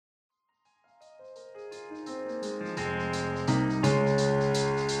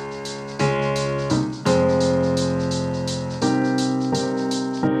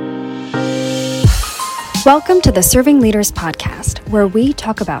Welcome to the Serving Leaders podcast, where we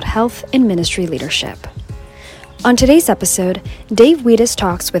talk about health and ministry leadership. On today's episode, Dave Wiedis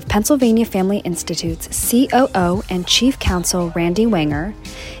talks with Pennsylvania Family Institute's COO and Chief Counsel Randy Wenger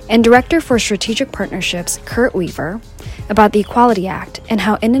and Director for Strategic Partnerships Kurt Weaver about the Equality Act and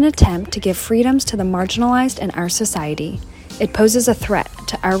how, in an attempt to give freedoms to the marginalized in our society, it poses a threat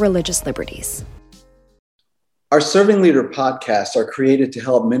to our religious liberties. Our Serving Leader podcasts are created to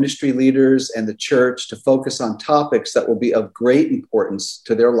help ministry leaders and the church to focus on topics that will be of great importance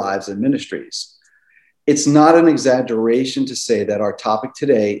to their lives and ministries. It's not an exaggeration to say that our topic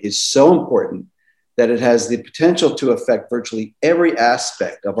today is so important that it has the potential to affect virtually every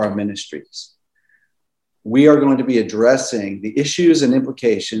aspect of our ministries. We are going to be addressing the issues and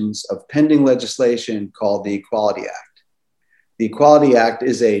implications of pending legislation called the Equality Act. The Equality Act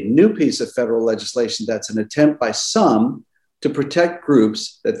is a new piece of federal legislation that's an attempt by some to protect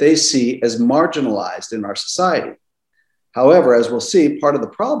groups that they see as marginalized in our society. However, as we'll see, part of the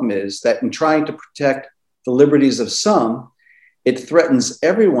problem is that in trying to protect the liberties of some, it threatens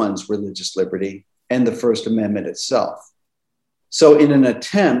everyone's religious liberty and the First Amendment itself. So in an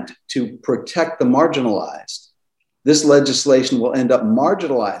attempt to protect the marginalized, this legislation will end up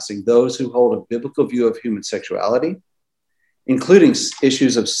marginalizing those who hold a biblical view of human sexuality, including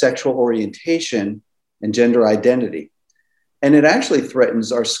issues of sexual orientation and gender identity. And it actually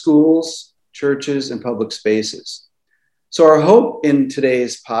threatens our schools, churches, and public spaces. So our hope in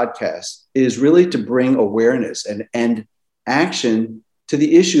today's podcast is really to bring awareness and action to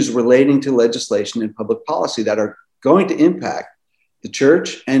the issues relating to legislation and public policy that are going to impact the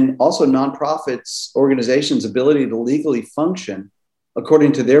church and also nonprofits, organizations' ability to legally function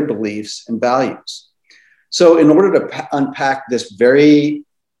according to their beliefs and values. So in order to unpack this very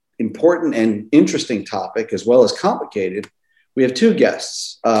important and interesting topic, as well as complicated, we have two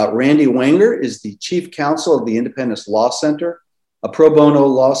guests. Randy Wenger is the Chief Counsel of the Independence Law Center, a pro bono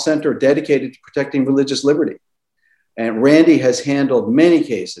law center dedicated to protecting religious liberty. And Randy has handled many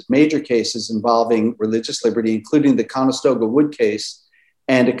cases, major cases involving religious liberty, including the Conestoga Wood case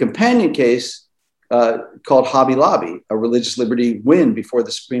and a companion case called Hobby Lobby, a religious liberty win before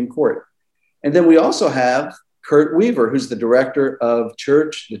the Supreme Court. And then we also have Kurt Weaver, who's the director of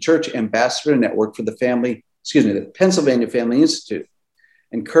the Church Ambassador Network for the Pennsylvania Family Institute.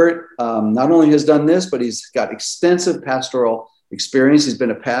 And Kurt not only has done this, but he's got extensive pastoral experience. He's been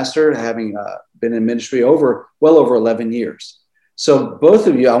a pastor, having been in ministry well over 11 years. So both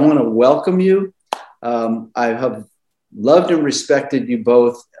of you, I want to welcome you. I have loved and respected you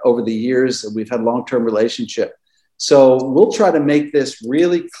both over the years. We've had a long-term relationship. So we'll try to make this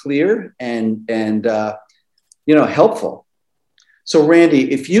really clear and helpful. So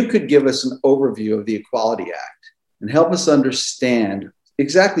Randy, if you could give us an overview of the Equality Act and help us understand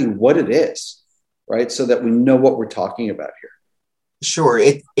exactly what it is, right? So that we know what we're talking about here. Sure.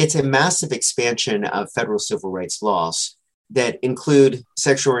 It's a massive expansion of federal civil rights laws that include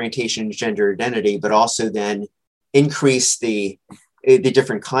sexual orientation and gender identity, but also then increase the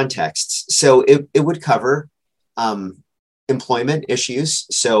different contexts. So it would cover employment issues.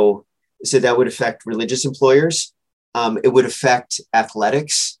 So that would affect religious employers. It would affect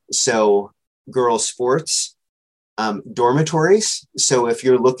athletics. So girls' sports, dormitories. So if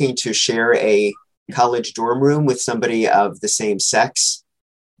you're looking to share a college dorm room with somebody of the same sex,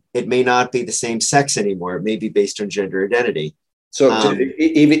 it may not be the same sex anymore. It may be based on gender identity. So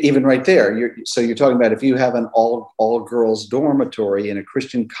even right there, you're talking about if you have an all girls dormitory in a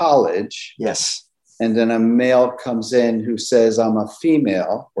Christian college. Yes. And then a male comes in who says, I'm a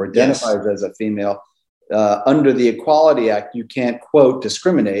female, or identifies as a female. Under the Equality Act, you can't, quote,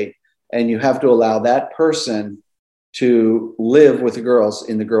 discriminate, and you have to allow that person to live with the girls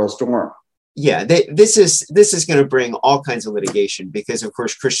in the girls' dorm. Yeah, this is going to bring all kinds of litigation because, of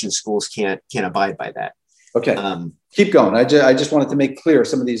course, Christian schools can't abide by that. Okay, keep going. I just wanted to make clear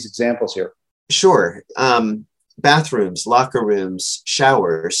some of these examples here. Sure. Bathrooms, locker rooms,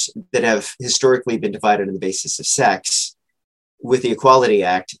 showers that have historically been divided on the basis of sex. With the Equality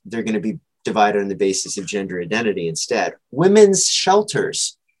Act, they're going to be divided on the basis of gender identity instead. Women's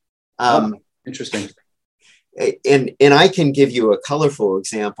shelters. Interesting. And I can give you a colorful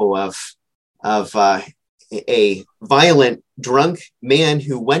example of a violent, drunk man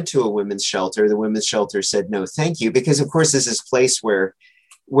who went to a women's shelter. The women's shelter said, no, thank you. Because, of course, this is a place where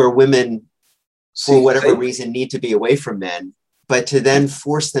women, for whatever reason, need to be away from men, but to then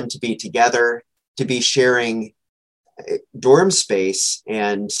force them to be together, to be sharing dorm space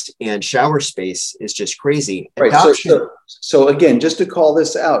and shower space is just crazy. Right. So again, just to call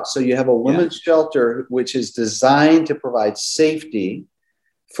this out, so you have a women's shelter, which is designed to provide safety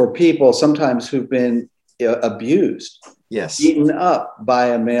for people sometimes who've been abused, Yes. beaten up by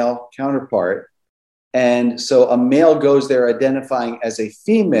a male counterpart. And so a male goes there identifying as a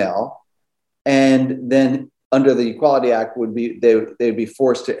female, and then under the Equality Act they'd be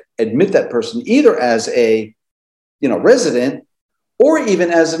forced to admit that person either as a resident or even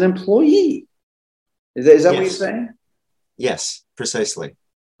as an employee. Is that Yes. what you're saying? Yes, precisely.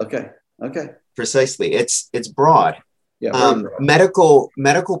 Okay. Precisely. It's broad. Yeah. Very broad.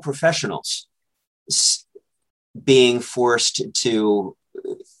 Medical professionals being forced to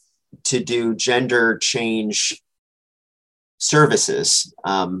do gender change services.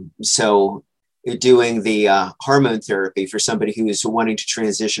 So doing the hormone therapy for somebody who is wanting to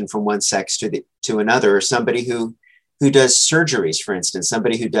transition from one sex to another, or somebody who does surgeries, for instance,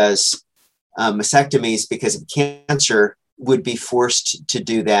 somebody who does mastectomies because of cancer would be forced to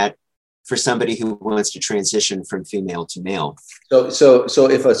do that for somebody who wants to transition from female to male. So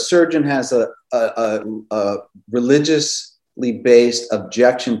if a surgeon has a religiously based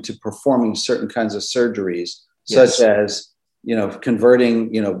objection to performing certain kinds of surgeries, Yes. such as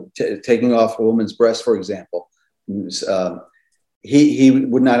converting, taking off a woman's breast, for example, he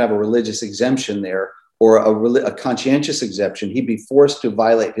would not have a religious exemption there, or a conscientious exemption. He'd be forced to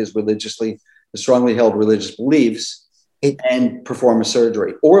violate his strongly held religious beliefs and perform a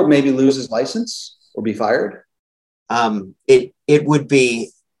surgery, or maybe lose his license or be fired. It would be,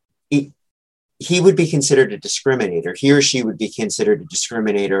 he would be considered a discriminator. He or she would be considered a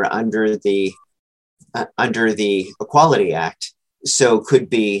discriminator under the Equality Act. So could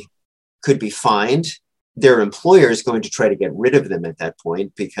be fined. Their employer is going to try to get rid of them at that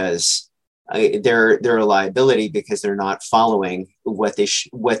point because they're a liability because they're not following what they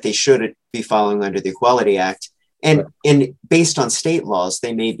should be following under the Equality Act. And based on state laws,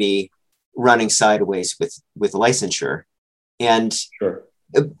 they may be running sideways with licensure. And sure.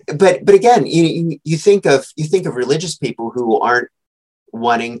 But again, you think of religious people who aren't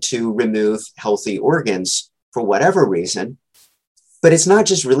wanting to remove healthy organs for whatever reason. But it's not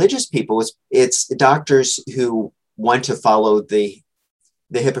just religious people. It's doctors who want to follow the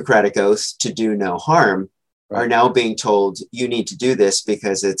Hippocratic Oath to do no harm are now being told you need to do this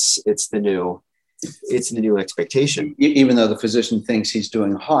because it's the new expectation. Even though the physician thinks he's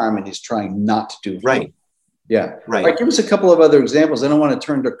doing harm and he's trying not to do harm. Right. Yeah. Right. All right. Give us a couple of other examples. I don't want to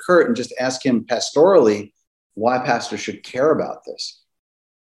turn to Kurt and just ask him pastorally why pastors should care about this.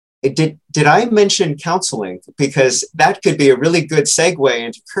 Did I mention counseling? Because that could be a really good segue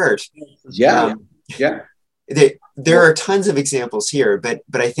into Kurt. Yeah. There are tons of examples here, but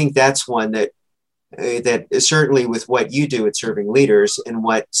I think that's one that certainly with what you do at Serving Leaders and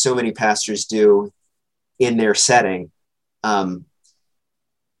what so many pastors do in their setting,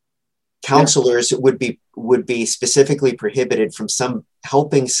 counselors would be specifically prohibited from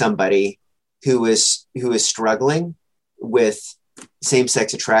helping somebody who is struggling with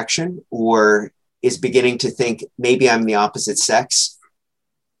same-sex attraction or is beginning to think maybe I'm the opposite sex.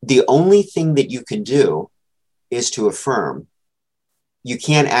 The only thing that you can do is to affirm. You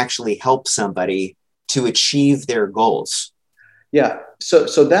can't actually help somebody to achieve their goals. Yeah. So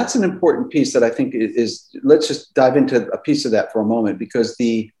that's an important piece that I think is, let's just dive into a piece of that for a moment, because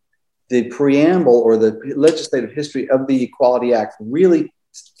the preamble or the legislative history of the Equality Act really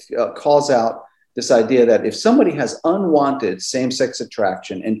calls out this idea that if somebody has unwanted same-sex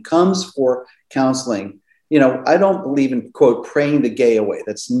attraction and comes for counseling, I don't believe in, quote, praying the gay away.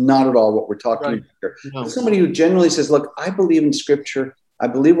 That's not at all what we're talking about here. No. Somebody who genuinely says, look, I believe in Scripture. I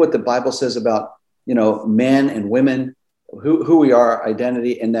believe what the Bible says about, men and women, who we are,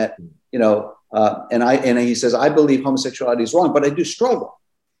 identity, and that, and he says, I believe homosexuality is wrong, but I do struggle.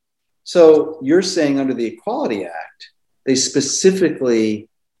 So you're saying under the Equality Act, they specifically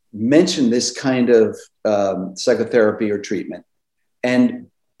mention this kind of psychotherapy or treatment and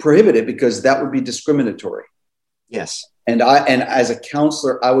prohibit it because that would be discriminatory. Yes. And as a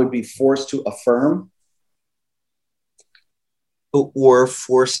counselor, I would be forced to affirm. Or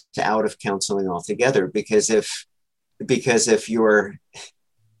forced out of counseling altogether, because if you're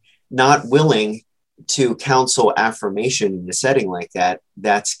not willing to counsel affirmation in a setting like that,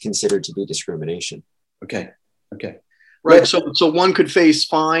 that's considered to be discrimination. Okay. Right. So one could face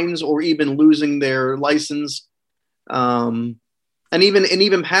fines or even losing their license. And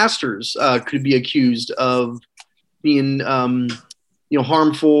even pastors could be accused of being,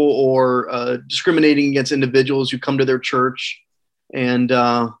 harmful or discriminating against individuals who come to their church and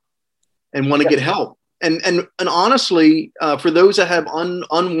want to get help. And honestly, for those that have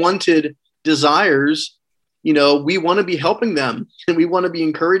unwanted desires, we want to be helping them and we want to be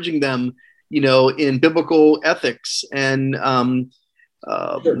encouraging them, in biblical ethics and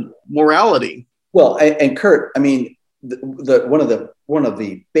morality. Well, and Kurt, I mean, one of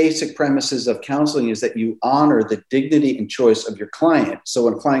the basic premises of counseling is that you honor the dignity and choice of your client. So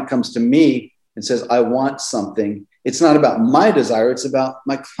when a client comes to me and says, I want something, it's not about my desire, it's about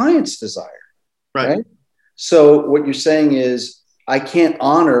my client's desire. Right? So what you're saying is, I can't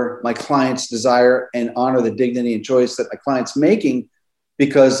honor my client's desire and honor the dignity and choice that my client's making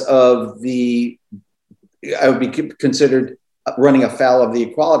because of I would be considered running afoul of the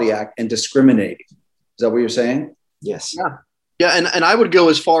Equality Act and discriminating. Is that what you're saying? Yes. Yeah. And I would go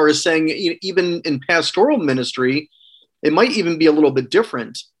as far as saying, even in pastoral ministry, it might even be a little bit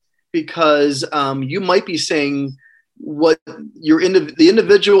different, because you might be saying what the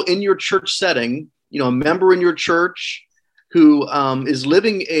individual in your church setting, a member in your church who is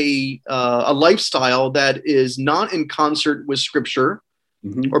living a lifestyle that is not in concert with Scripture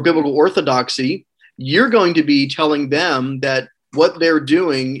or biblical orthodoxy, you're going to be telling them that what they're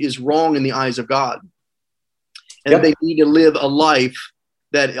doing is wrong in the eyes of God. And they need to live a life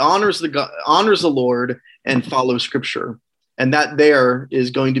that honors the Lord and follows Scripture. And that there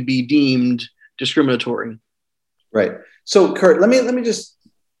is going to be deemed discriminatory. Right. So, Kurt, let me just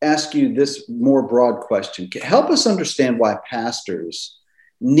ask you this more broad question. Help us understand why pastors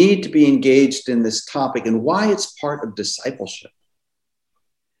need to be engaged in this topic and why it's part of discipleship.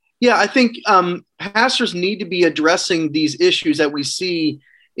 Yeah, I think pastors need to be addressing these issues that we see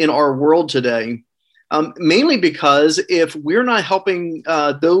in our world today, mainly because if we're not helping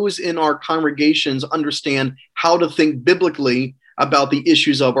those in our congregations understand how to think biblically about the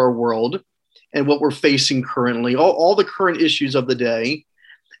issues of our world and what we're facing currently, all the current issues of the day,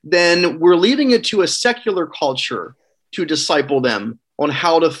 then we're leaving it to a secular culture to disciple them on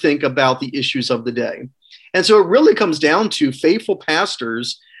how to think about the issues of the day. And so it really comes down to faithful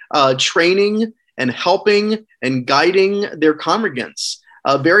pastors training and helping and guiding their congregants,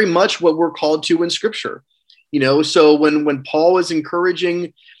 very much what we're called to in Scripture. So when Paul is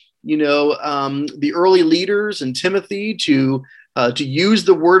encouraging, the early leaders and Timothy to use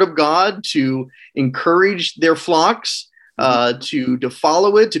the Word of God to encourage their flocks, to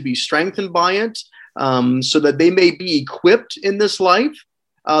follow it, to be strengthened by it, so that they may be equipped in this life,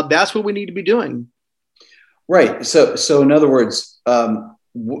 that's what we need to be doing. Right. So in other words, the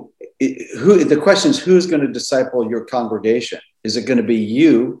question is, who's going to disciple your congregation? Is it going to be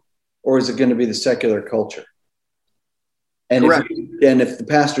you, or is it going to be the secular culture? And if the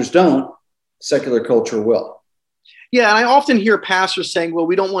pastors don't, secular culture will. Yeah, and I often hear pastors saying, well,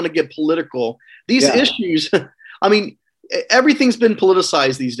 we don't want to get political. These issues, I mean, everything's been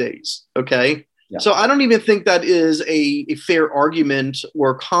politicized these days, okay? Yeah. So I don't even think that is a fair argument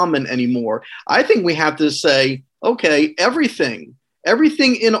or comment anymore. I think we have to say, okay, everything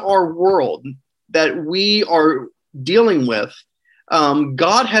in our world that we are dealing with,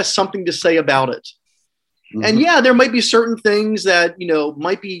 God has something to say about it. Mm-hmm. And yeah, there might be certain things that,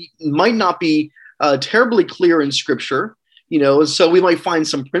 might not be terribly clear in Scripture, so we might find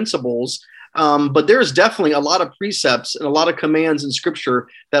some principles, but there's definitely a lot of precepts and a lot of commands in Scripture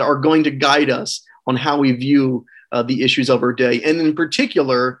that are going to guide us on how we view the issues of our day. And in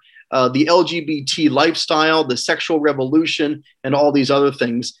particular, the LGBT lifestyle, the sexual revolution, and all these other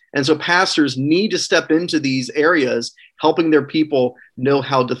things. And so pastors need to step into these areas, helping their people know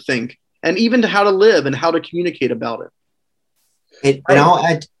how to think and even to how to live and how to communicate about it.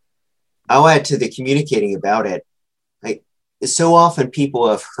 And I'll add to the communicating about it. So often people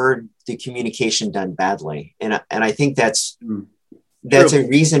have heard the communication done badly. And I think that's a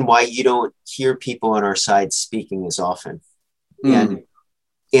reason why you don't hear people on our side speaking as often. And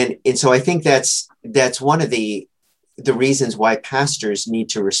so I think that's one of the reasons why pastors need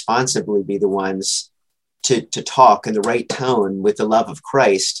to responsibly be the ones to talk in the right tone with the love of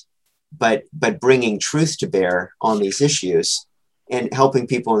Christ, but bringing truth to bear on these issues and helping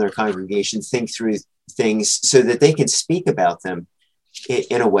people in their congregation think through things so that they can speak about them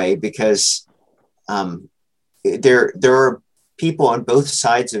in a way, because there are people on both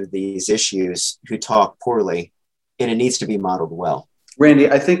sides of these issues who talk poorly, and it needs to be modeled well.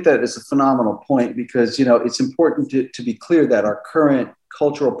 Randy, I think that is a phenomenal point, because, it's important to be clear that our current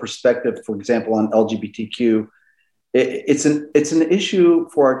cultural perspective, for example, on LGBTQ, it's an issue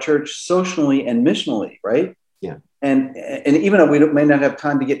for our church socially and missionally, right? Yeah. And even though we may not have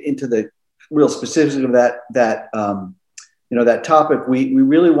time to get into the real specifics of that topic, we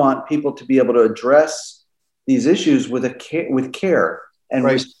really want people to be able to address these issues with care and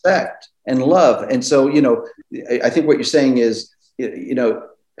respect and love. And so, I think what you're saying is,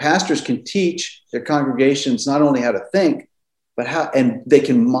 pastors can teach their congregations not only how to think, but and they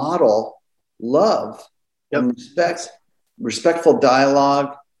can model love and respectful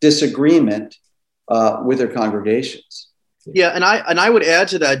dialogue, disagreement, with their congregations. Yeah, and I would add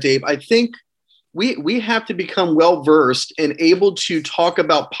to that, Dave. I think we have to become well versed and able to talk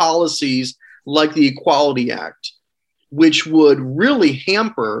about policies like the Equality Act, which would really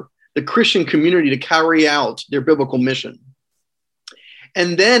hamper the Christian community to carry out their biblical mission.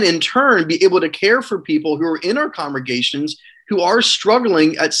 And then in turn, be able to care for people who are in our congregations who are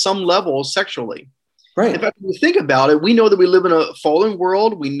struggling at some level sexually. Right. In fact, when you think about it, we know that we live in a fallen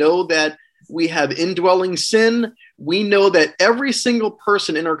world. We know that we have indwelling sin. We know that every single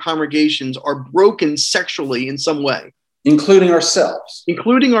person in our congregations are broken sexually in some way. Including ourselves.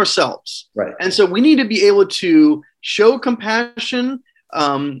 Including ourselves. Right. And so we need to be able to show compassion.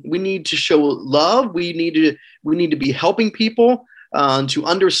 We need to show love. We need to be helping people to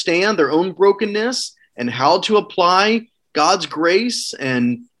understand their own brokenness and how to apply God's grace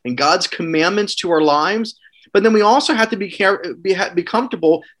and God's commandments to our lives. But then we also have to be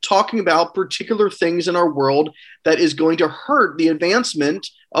comfortable talking about particular things in our world that is going to hurt the advancement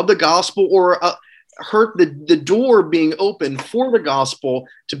of the gospel or hurt the door being open for the gospel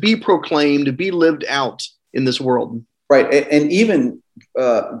to be proclaimed, to be lived out in this world. Right. And even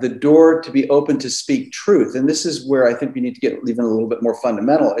the door to be open to speak truth. And this is where I think we need to get even a little bit more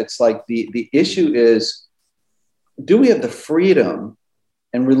fundamental. It's like the issue is, do we have the freedom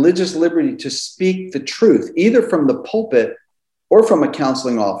and religious liberty to speak the truth, either from the pulpit or from a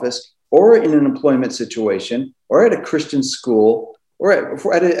counseling office or in an employment situation or at a Christian school or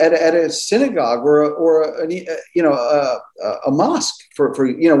at a synagogue or a mosque for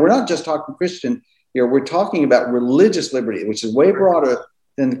we're not just talking Christian here. We're talking about religious liberty, which is way broader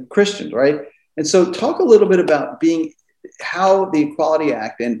than Christians, right? And so talk a little bit about how the Equality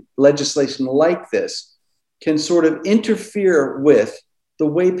Act and legislation like this can sort of interfere with the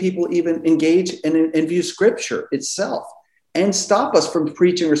way people even engage and view Scripture itself, and stop us from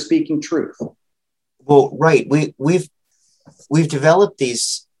preaching or speaking truth. Well, right. We've developed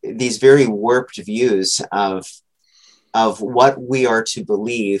these very warped views of what we are to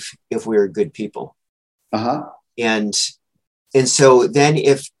believe if we are good people. Uh-huh. And so then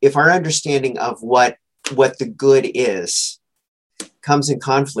if our understanding of what the good is comes in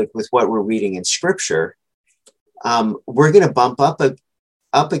conflict with what we're reading in Scripture, we're going to bump up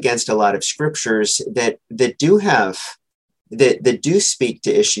against a lot of scriptures that do speak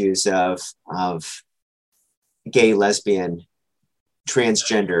to issues of gay, lesbian,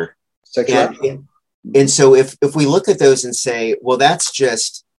 transgender, sexuality. And so if we look at those and say, well, that's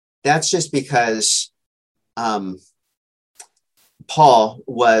just because Paul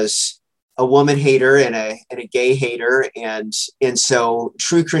was a woman hater and a gay hater, and so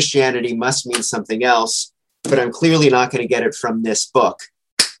true Christianity must mean something else, but I'm clearly not going to get it from this book.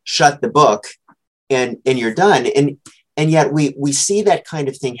 Shut the book and you're done. And yet we see that kind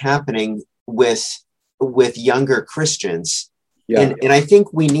of thing happening with younger Christians. Yeah. And I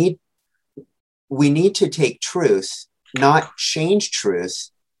think we need to take truth, not change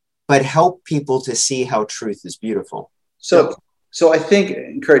truth, but help people to see how truth is beautiful. So I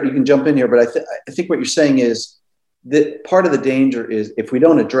think, Kurt, you can jump in here, but I think what you're saying is that part of the danger is if we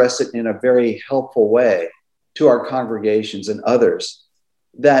don't address it in a very helpful way to our congregations and others,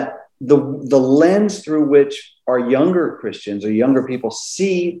 that the lens through which our younger Christians or younger people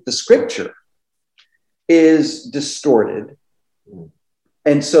see the Scripture is distorted.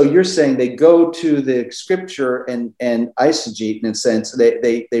 And so you're saying they go to the Scripture and eisegete, in a sense,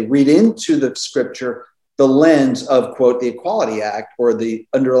 they read into the Scripture the lens of, quote, the Equality Act or the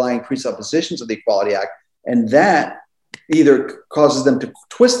underlying presuppositions of the Equality Act. And that either causes them to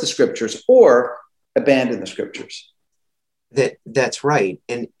twist the Scriptures or abandon the Scriptures. That's right.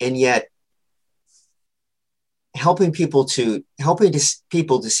 And yet helping people to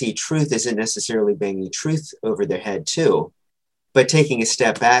see truth isn't necessarily banging truth over their head too, but taking a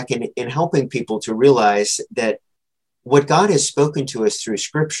step back and helping people to realize that what God has spoken to us through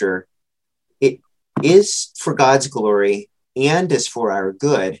Scripture, it is for God's glory and is for our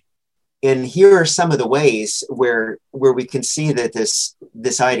good. And here are some of the ways where we can see that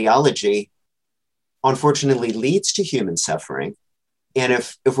this ideology unfortunately leads to human suffering. And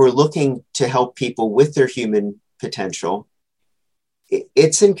if we're looking to help people with their human potential,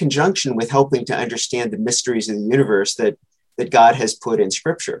 it's in conjunction with helping to understand the mysteries of the universe that God has put in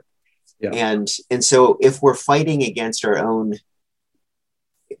Scripture. Yeah. And so if we're fighting against our own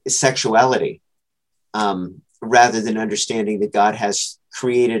sexuality, rather than understanding that God has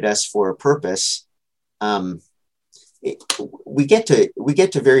created us for a purpose, we get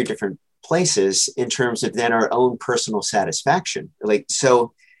to very different places in terms of then our own personal satisfaction.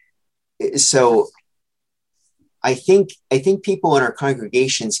 So I think people in our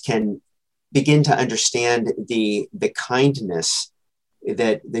congregations can begin to understand the kindness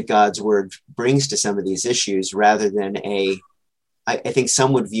that God's word brings to some of these issues, rather than I think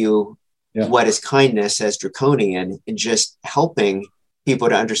some would view what is kindness as draconian, and just helping people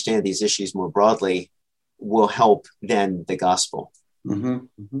to understand these issues more broadly will help then the gospel. Mm-hmm.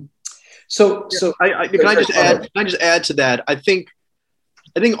 Mm-hmm. So can I just add to that? I think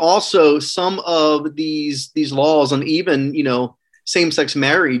also some of these laws, and even, same-sex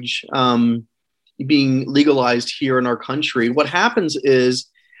marriage being legalized here in our country, what happens is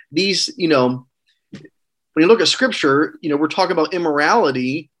these, when you look at scripture, we're talking about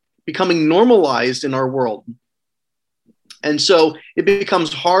immorality becoming normalized in our world. And so it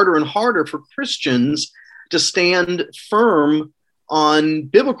becomes harder and harder for Christians to stand firm on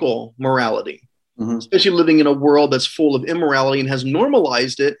biblical morality, especially living in a world that's full of immorality and has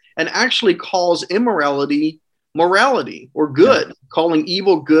normalized it and actually calls immorality morality or good, calling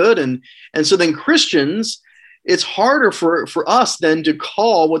evil good. And so then Christians, it's harder for us then to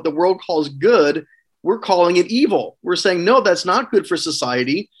call what the world calls good. We're calling it evil. We're saying, no, that's not good for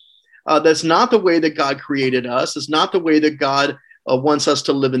society. That's not the way that God created us. It's not the way that God wants us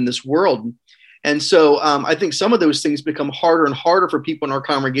to live in this world. And so I think some of those things become harder and harder for people in our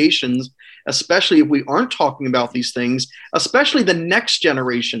congregations, especially if we aren't talking about these things, especially the next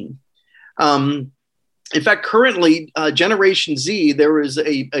generation. In fact, currently, Generation Z, there is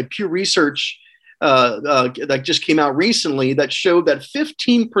a Pew Research that just came out recently that showed that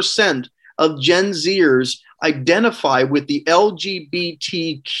 15% of Gen Zers identify with the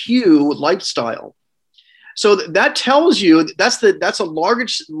LGBTQ lifestyle. So that tells you that's a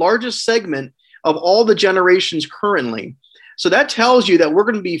largest segment of all the generations currently. So that tells you that we're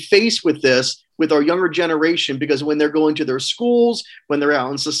going to be faced with this with our younger generation, because when they're going to their schools, when they're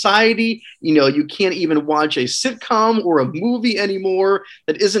out in society, you can't even watch a sitcom or a movie anymore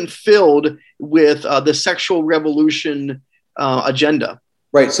that isn't filled with the sexual revolution agenda.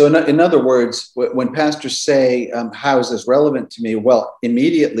 Right. So in other words, when pastors say, how is this relevant to me? Well,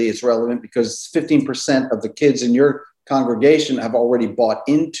 immediately it's relevant because 15% of the kids in your congregation have already bought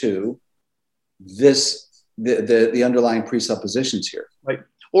into this, the underlying presuppositions here. Right.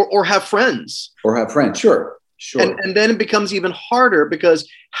 Or have friends. Or have friends. Sure. And then it becomes even harder, because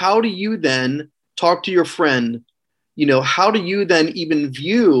how do you then talk to your friend? How do you then even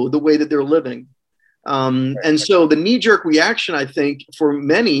view the way that they're living? And so the knee-jerk reaction, I think, for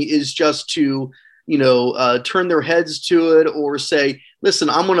many is just to, turn their heads to it, or say, listen,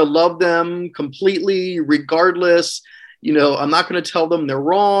 I'm going to love them completely, regardless. I'm not going to tell them they're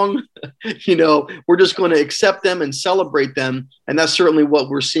wrong. We're just going to accept them and celebrate them. And that's certainly what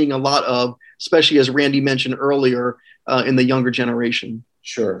we're seeing a lot of, especially as Randy mentioned earlier, in the younger generation.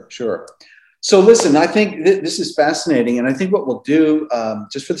 Sure. So listen, I think this is fascinating. And I think what we'll do,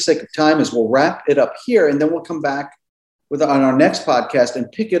 just for the sake of time, is we'll wrap it up here, and then we'll come back on our next podcast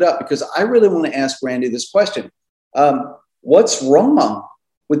and pick it up, because I really want to ask Randy this question. What's wrong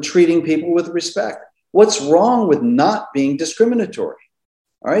with treating people with respect? What's wrong with not being discriminatory?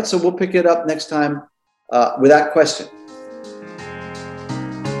 All right, so we'll pick it up next time with that question.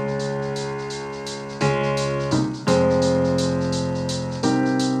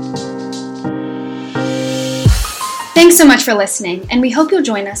 Thanks so much for listening, and we hope you'll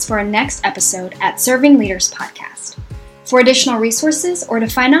join us for our next episode at Serving Leaders Podcast. For additional resources or to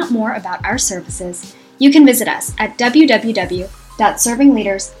find out more about our services, you can visit us at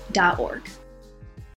www.servingleaders.org.